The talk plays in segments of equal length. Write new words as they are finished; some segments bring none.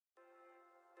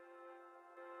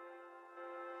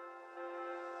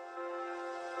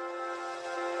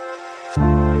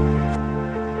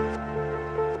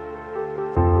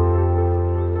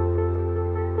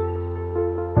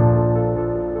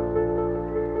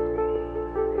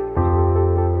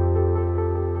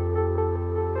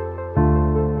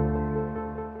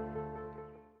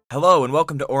Hello and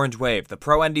welcome to Orange Wave, the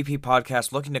pro-NDP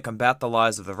podcast looking to combat the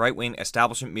lies of the right-wing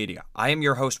establishment media. I am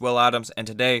your host, Will Adams, and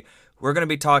today we're going to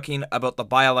be talking about the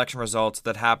by-election results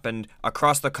that happened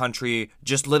across the country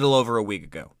just little over a week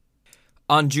ago.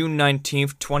 On June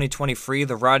 19th, 2023,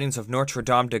 the ridings of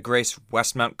Notre-Dame-de-Grâce,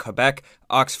 Westmount, Quebec,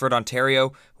 Oxford,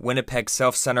 Ontario, Winnipeg,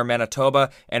 South Centre, Manitoba,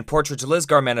 and Portrage,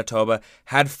 Lisgar, Manitoba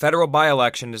had federal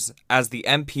by-elections as the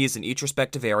MPs in each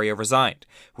respective area resigned,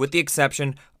 with the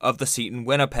exception of the seat in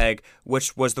Winnipeg,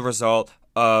 which was the result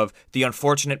of the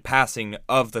unfortunate passing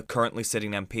of the currently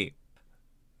sitting MP.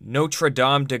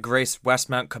 Notre-Dame-de-Grâce,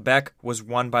 Westmount, Quebec was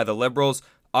won by the Liberals,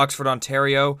 Oxford,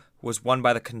 Ontario was won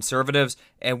by the Conservatives,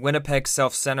 and Winnipeg,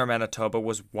 South Centre, Manitoba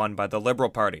was won by the Liberal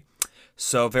Party.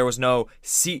 So there was no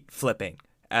seat flipping,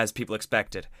 as people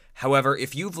expected. However,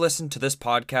 if you've listened to this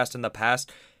podcast in the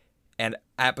past and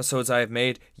episodes I have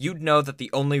made, you'd know that the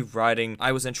only riding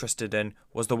I was interested in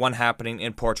was the one happening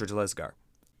in Portrage, Lisgar.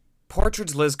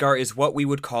 Portrage, Lisgar is what we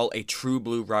would call a true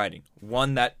blue riding,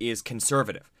 one that is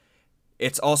conservative.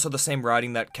 It's also the same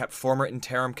riding that kept former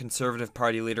interim Conservative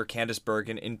Party leader Candice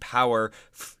Bergen in power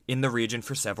in the region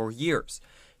for several years.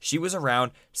 She was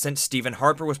around since Stephen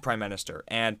Harper was Prime Minister,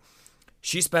 and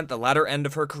she spent the latter end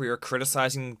of her career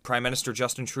criticizing Prime Minister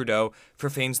Justin Trudeau for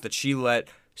things that she let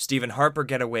Stephen Harper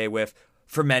get away with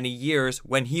for many years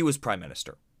when he was Prime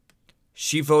Minister.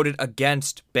 She voted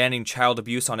against banning child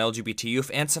abuse on LGBT youth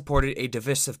and supported a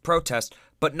divisive protest,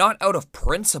 but not out of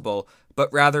principle,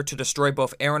 but rather to destroy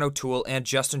both Erin O'Toole and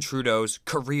Justin Trudeau's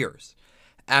careers.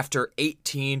 After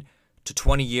 18 to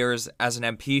 20 years as an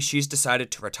MP, she's decided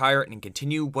to retire and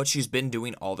continue what she's been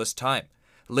doing all this time,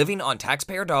 living on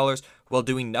taxpayer dollars while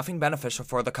doing nothing beneficial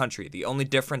for the country. The only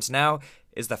difference now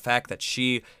is the fact that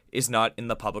she is not in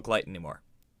the public light anymore.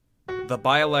 The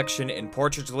by-election in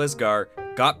Portrage, Lisgar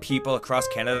got people across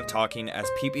Canada talking as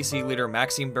PPC Leader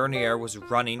Maxime Bernier was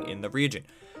running in the region.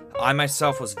 I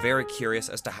myself was very curious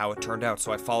as to how it turned out,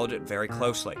 so I followed it very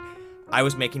closely. I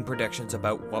was making predictions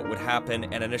about what would happen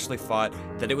and initially thought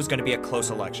that it was going to be a close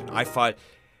election. I thought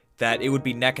that it would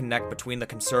be neck and neck between the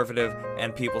Conservative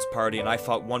and People's Party, and I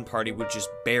thought one party would just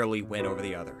barely win over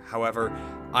the other. However,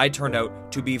 I turned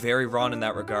out to be very wrong in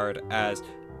that regard, as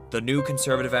the new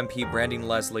Conservative MP, Brandon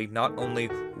Leslie, not only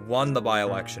won the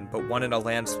by-election, but won in a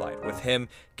landslide, with him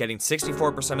getting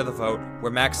 64% of the vote,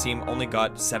 where Maxime only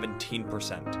got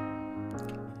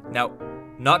 17%. Now,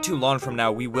 not too long from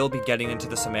now, we will be getting into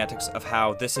the semantics of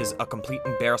how this is a complete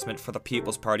embarrassment for the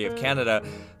People's Party of Canada,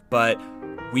 but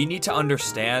we need to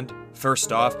understand,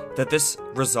 first off, that this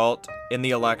result in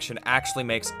the election actually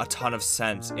makes a ton of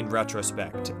sense in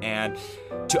retrospect. And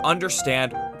to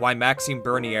understand why Maxime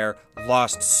Bernier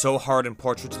lost so hard in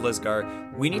Portrage,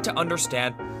 Lisgar, we need to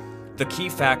understand the key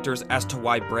factors as to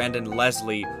why Brandon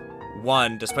Leslie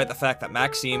won, despite the fact that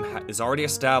Maxime is already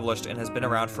established and has been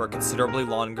around for a considerably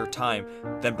longer time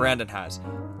than Brandon has.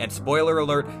 And spoiler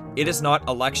alert, it is not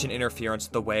election interference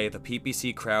the way the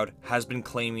PPC crowd has been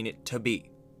claiming it to be.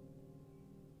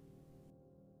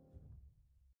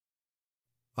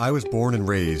 I was born and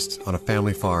raised on a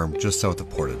family farm just south of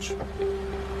Portage.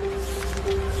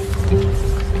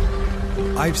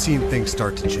 I've seen things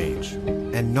start to change,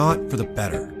 and not for the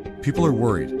better. People are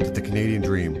worried that the Canadian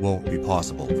dream won't be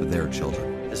possible for their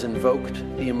children. Has invoked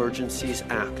the Emergencies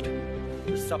Act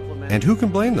to supplement... And who can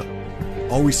blame them?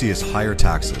 All we see is higher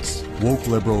taxes, woke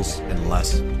liberals, and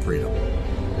less freedom.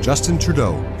 Justin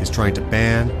Trudeau is trying to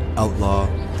ban, outlaw,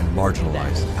 and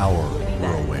marginalize our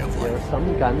rural way of There life. are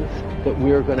some guns that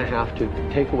we're going to have to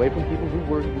take away from people who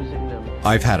were using them.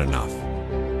 I've had enough.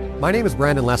 My name is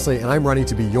Brandon Leslie, and I'm running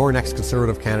to be your next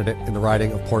Conservative candidate in the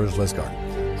riding of Portage, Lisgar.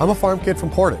 I'm a farm kid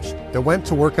from Portage that went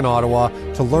to work in Ottawa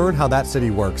to learn how that city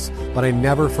works, but I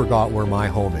never forgot where my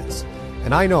home is.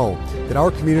 And I know that our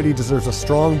community deserves a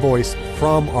strong voice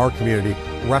from our community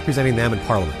representing them in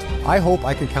Parliament. I hope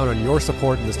I can count on your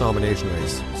support in this nomination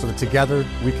race so that together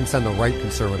we can send the right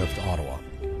Conservative to Ottawa.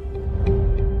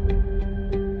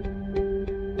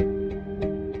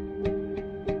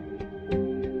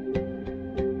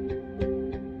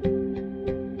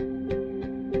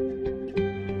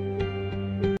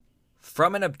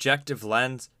 From an objective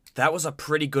lens, that was a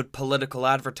pretty good political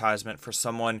advertisement for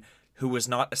someone who was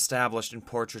not established in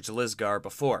Portrage, Lisgar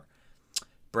before.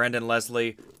 Brandon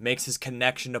Leslie makes his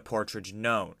connection to Portrage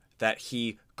known, that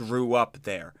he grew up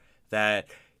there, that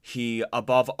he,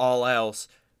 above all else,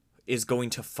 is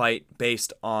going to fight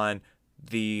based on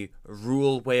the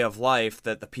rural way of life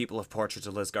that the people of Portrage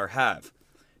and Lisgar have.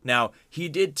 Now, he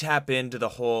did tap into the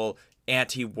whole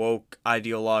anti-woke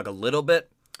ideologue a little bit,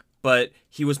 but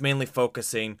he was mainly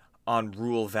focusing on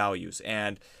rural values,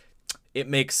 and it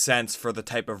makes sense for the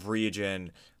type of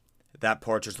region that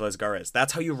Portrage Lisgar is.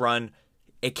 That's how you run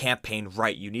a campaign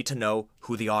right. You need to know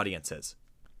who the audience is.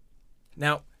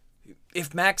 Now,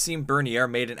 if Maxime Bernier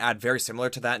made an ad very similar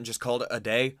to that and just called it a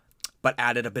day, but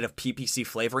added a bit of PPC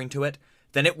flavoring to it,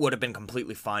 then it would have been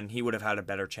completely fun. He would have had a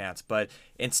better chance. But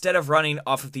instead of running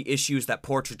off of the issues that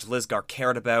Portrage Lisgar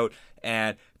cared about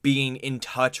and being in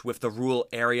touch with the rural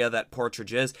area that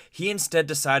Portrage is, he instead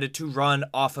decided to run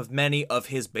off of many of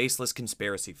his baseless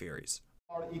conspiracy theories.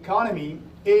 Our economy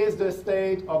is the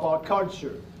state of our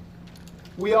culture.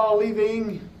 We are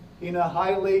living in a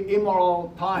highly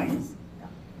immoral times.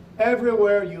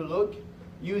 Everywhere you look,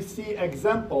 you see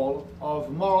examples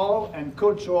of moral and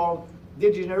cultural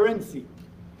degeneracy.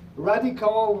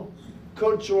 Radical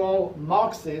cultural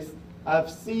Marxists have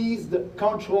seized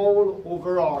control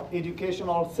over our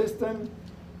educational system,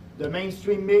 the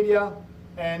mainstream media,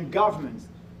 and governments.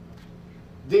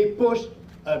 They push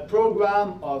a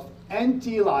program of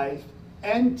anti-life,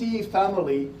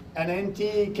 anti-family, and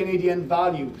anti-Canadian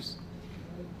values.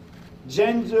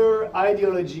 Gender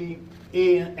ideology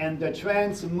and the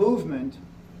trans movement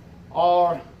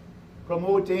are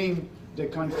promoting the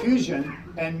confusion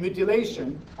and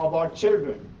mutilation of our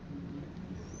children.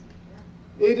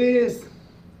 It is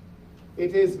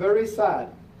very sad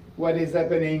what is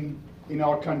happening in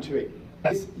our country.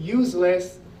 It's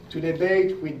useless to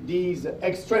debate with these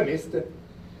extremists.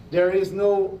 There is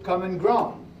no common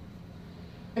ground.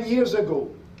 10 years ago,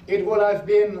 it would have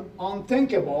been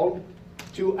unthinkable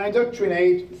to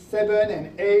indoctrinate 7-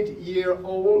 and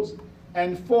 8-year-olds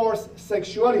and force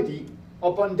sexuality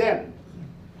upon them.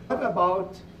 What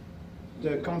about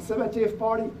the Conservative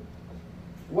Party?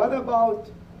 What about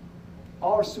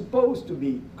our supposed to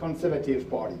be Conservative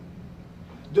Party?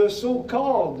 The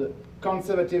so-called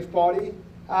Conservative Party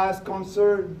has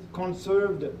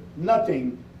conserved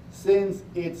nothing since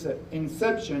its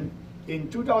inception in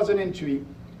 2003,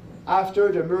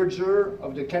 after the merger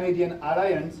of the Canadian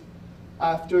Alliance,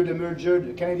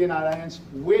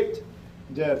 with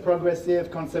the Progressive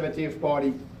Conservative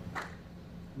Party.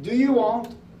 Do you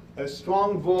want a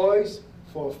strong voice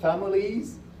for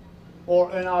families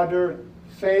or another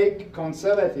fake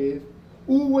conservative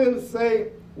who will say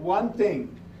one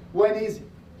thing when he's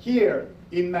here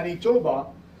in Manitoba,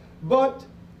 but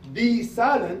be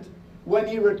silent when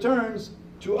he returns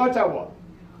to Ottawa?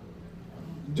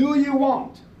 Do you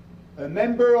want a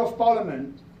member of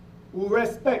parliament who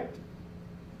respects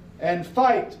and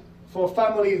fight for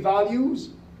family values,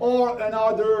 or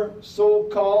another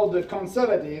so-called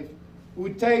conservative who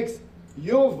takes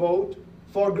your vote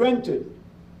for granted?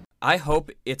 I hope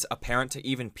it's apparent to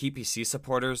even PPC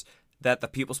supporters that the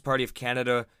People's Party of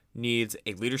Canada needs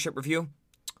a leadership review.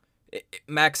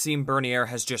 Maxime Bernier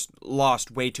has just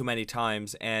lost way too many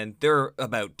times, and they're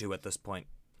about due at this point.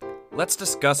 Let's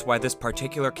discuss why this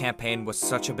particular campaign was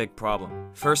such a big problem.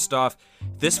 First off,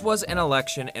 this was an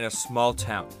election in a small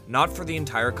town, not for the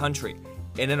entire country.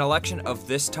 In an election of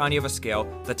this tiny of a scale,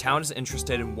 the town is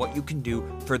interested in what you can do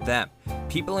for them.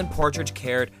 People in Portrage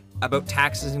cared about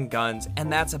taxes and guns,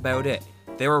 and that's about it.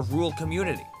 They're a rural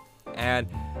community. And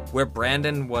where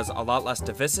Brandon was a lot less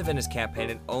divisive in his campaign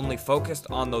and only focused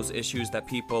on those issues that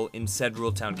people in said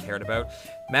rural town cared about,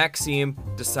 Maxime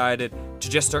decided to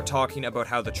just start talking about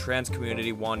how the trans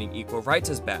community wanting equal rights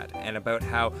is bad, and about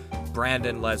how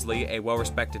Brandon Leslie, a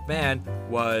well-respected man,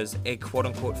 was a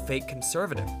quote-unquote fake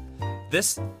conservative.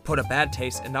 This put a bad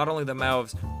taste in not only the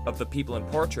mouths of the people in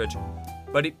Portrage,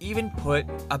 but it even put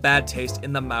a bad taste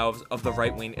in the mouths of the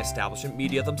right-wing establishment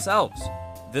media themselves.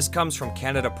 This comes from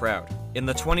Canada Proud. In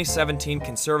the 2017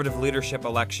 Conservative leadership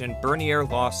election, Bernier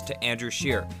lost to Andrew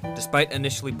Scheer. Despite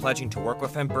initially pledging to work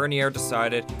with him, Bernier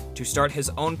decided to start his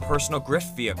own personal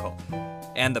grift vehicle,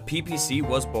 and the PPC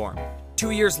was born.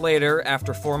 2 years later,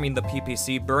 after forming the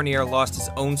PPC, Bernier lost his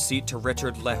own seat to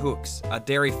Richard Lehoux, a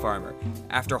dairy farmer,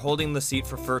 after holding the seat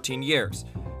for 13 years.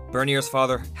 Bernier's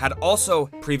father had also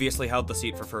previously held the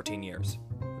seat for 13 years.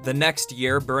 The next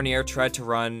year, Bernier tried to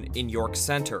run in York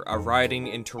Centre, a riding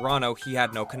in Toronto he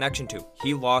had no connection to.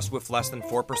 He lost with less than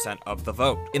 4% of the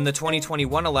vote. In the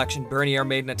 2021 election, Bernier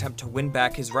made an attempt to win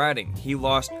back his riding. He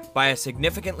lost by a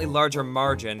significantly larger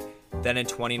margin than in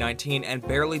 2019 and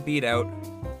barely beat out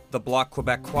the Bloc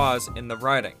Québécois in the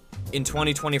riding. In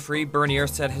 2023, Bernier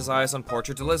set his eyes on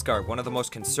Portrage Lisgar, one of the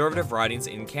most conservative ridings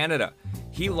in Canada.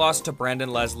 He lost to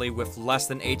Brandon Leslie with less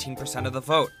than 18% of the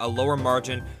vote, a lower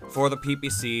margin for the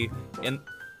PPC in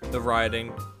the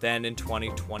riding than in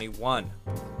 2021.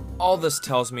 All this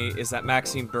tells me is that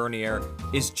Maxime Bernier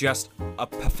is just a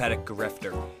pathetic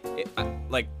grifter.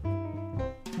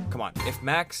 Come on, if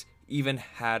Max even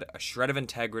had a shred of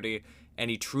integrity and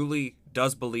he truly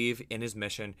does believe in his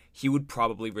mission, he would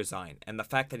probably resign. And the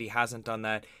fact that he hasn't done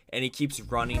that and he keeps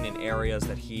running in areas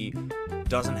that he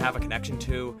doesn't have a connection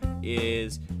to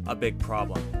is a big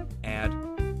problem.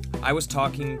 And I was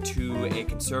talking to a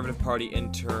Conservative Party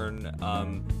intern,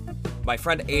 my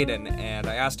friend Aiden, and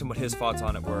I asked him what his thoughts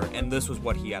on it were, and this was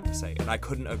what he had to say, and I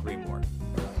couldn't agree more.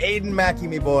 Aiden Mackey,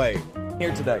 me boy,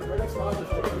 here today.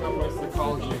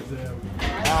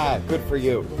 Good for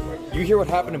you. You hear what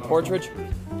happened in Portrage?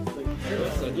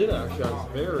 Yes, I did actually. I was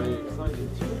very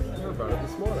excited to hear about it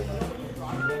this morning.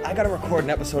 I gotta record an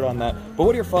episode on that, but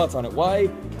what are your thoughts on it?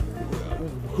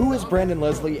 Who is Brandon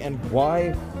Leslie, and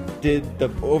why did the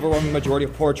overwhelming majority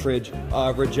of Portrage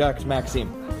reject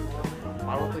Maxime?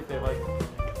 I don't think they like.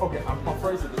 Okay, I'll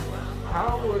phrase it this way.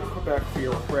 How would Quebec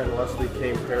feel if Brandon Leslie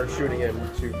came parachuting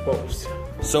into post?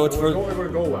 So it's It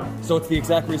would go well. So it's the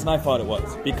exact reason I thought it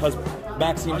was, because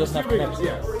Maxime doesn't have connections.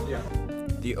 Yes, yeah.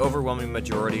 The overwhelming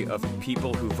majority of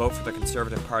people who vote for the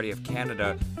Conservative Party of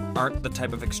Canada aren't the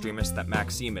type of extremist that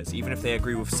Maxime is. Even if they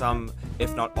agree with some,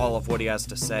 if not all, of what he has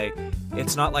to say,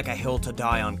 it's not like a hill to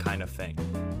die on kind of thing.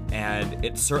 And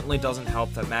it certainly doesn't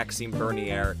help that Maxime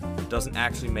Bernier doesn't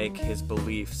actually make his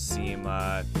beliefs seem,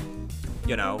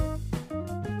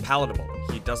 palatable.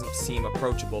 He doesn't seem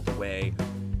approachable the way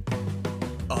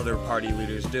other party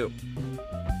leaders do.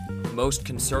 Most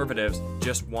conservatives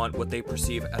just want what they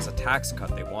perceive as a tax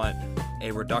cut. They want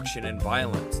a reduction in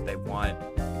violence. They want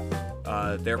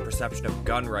their perception of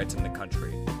gun rights in the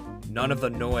country. None of the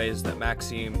noise that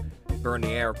Maxime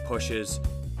Bernier pushes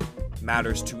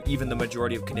matters to even the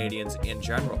majority of Canadians in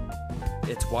general.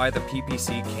 It's why the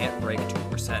PPC can't break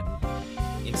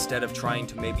 2%. Instead of trying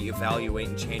to maybe evaluate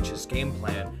and change his game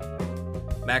plan,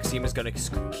 Maxime is going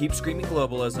to keep screaming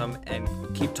globalism and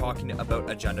keep talking about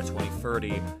Agenda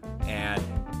 2030, and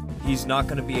he's not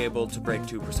going to be able to break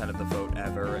 2% of the vote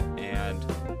ever. And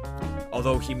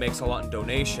although he makes a lot in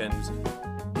donations,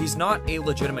 he's not a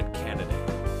legitimate candidate.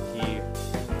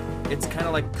 It's kind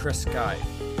of like Chris Guy.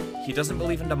 He doesn't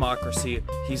believe in democracy.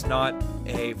 He's not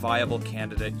a viable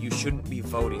candidate. You shouldn't be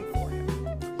voting for him.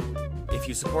 If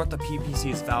you support the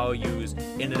PPC's values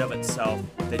in and of itself,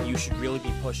 then you should really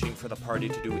be pushing for the party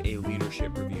to do a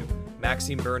leadership review.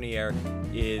 Maxime Bernier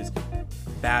is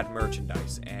bad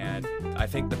merchandise, and I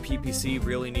think the PPC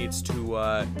really needs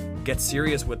to get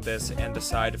serious with this and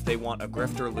decide if they want a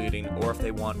grifter leading or if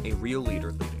they want a real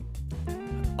leader leading.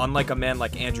 Unlike a man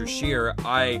like Andrew Scheer,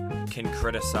 I can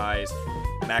criticize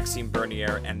Maxime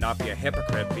Bernier and not be a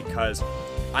hypocrite because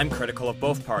I'm critical of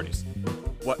both parties.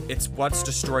 It's what's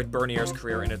destroyed Bernier's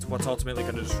career, and it's what's ultimately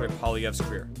going to destroy Poilievre's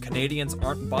career. Canadians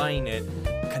aren't buying it.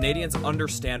 Canadians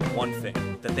understand one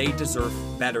thing, that they deserve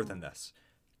better than this.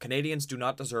 Canadians do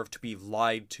not deserve to be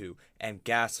lied to and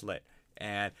gaslit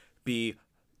and be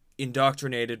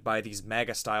indoctrinated by these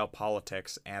MAGA-style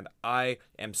politics, and I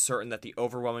am certain that the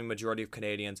overwhelming majority of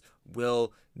Canadians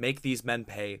will make these men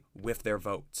pay with their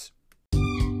votes.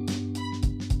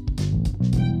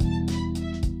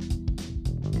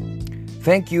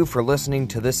 Thank you for listening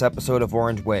to this episode of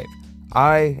Orange Wave.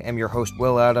 I am your host,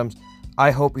 Will Adams.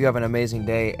 I hope you have an amazing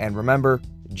day, and remember,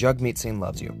 Jagmeet Singh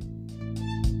loves you.